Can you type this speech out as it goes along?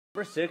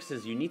Number 6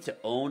 is you need to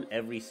own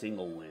every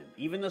single win.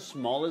 Even the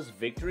smallest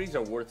victories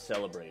are worth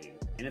celebrating,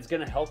 and it's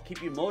gonna help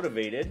keep you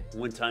motivated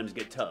when times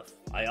get tough.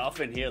 I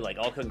often hear, like,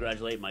 I'll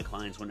congratulate my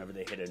clients whenever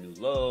they hit a new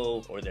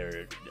low, or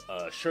their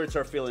shirts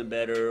are feeling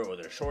better, or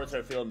their shorts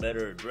are feeling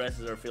better, or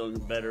dresses are feeling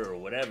better, or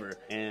whatever,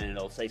 and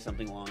I'll say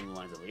something along the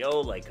lines of,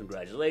 yo, like,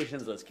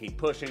 congratulations, let's keep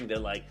pushing. They're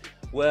like,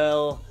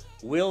 well,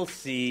 we'll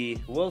see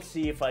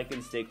if I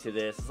can stick to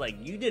this. It's like,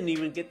 you didn't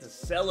even get to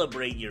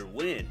celebrate your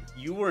win.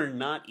 You were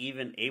not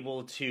even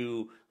able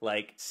to,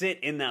 like,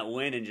 sit in that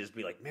win and just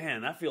be like,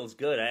 man, that feels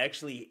good.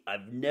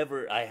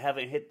 I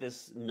haven't hit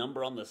this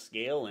number on the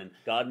scale in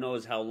God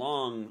knows how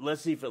long.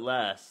 Let's see if it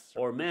lasts.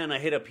 Or, man, I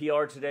hit a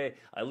PR today.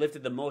 I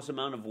lifted the most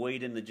amount of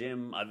weight in the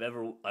gym I've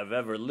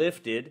ever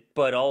lifted.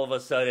 But all of a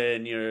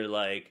sudden you're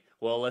like,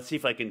 well, let's see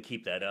if I can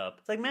keep that up.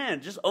 It's like,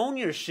 man, just own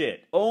your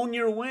shit. Own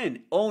your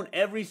win. Own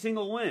every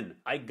single win.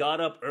 I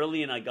got up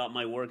early and I got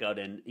my workout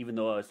in, even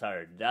though I was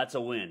tired. That's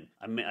a win.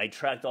 I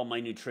tracked all my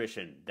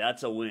nutrition.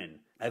 That's a win.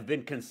 I've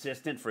been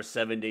consistent for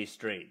 7 days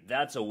straight.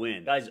 That's a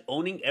win. Guys,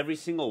 owning every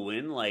single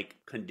win, like,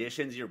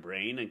 conditions your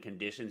brain and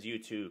conditions you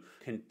to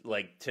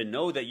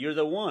know that you're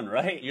the one,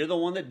 right? You're the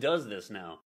one that does this now.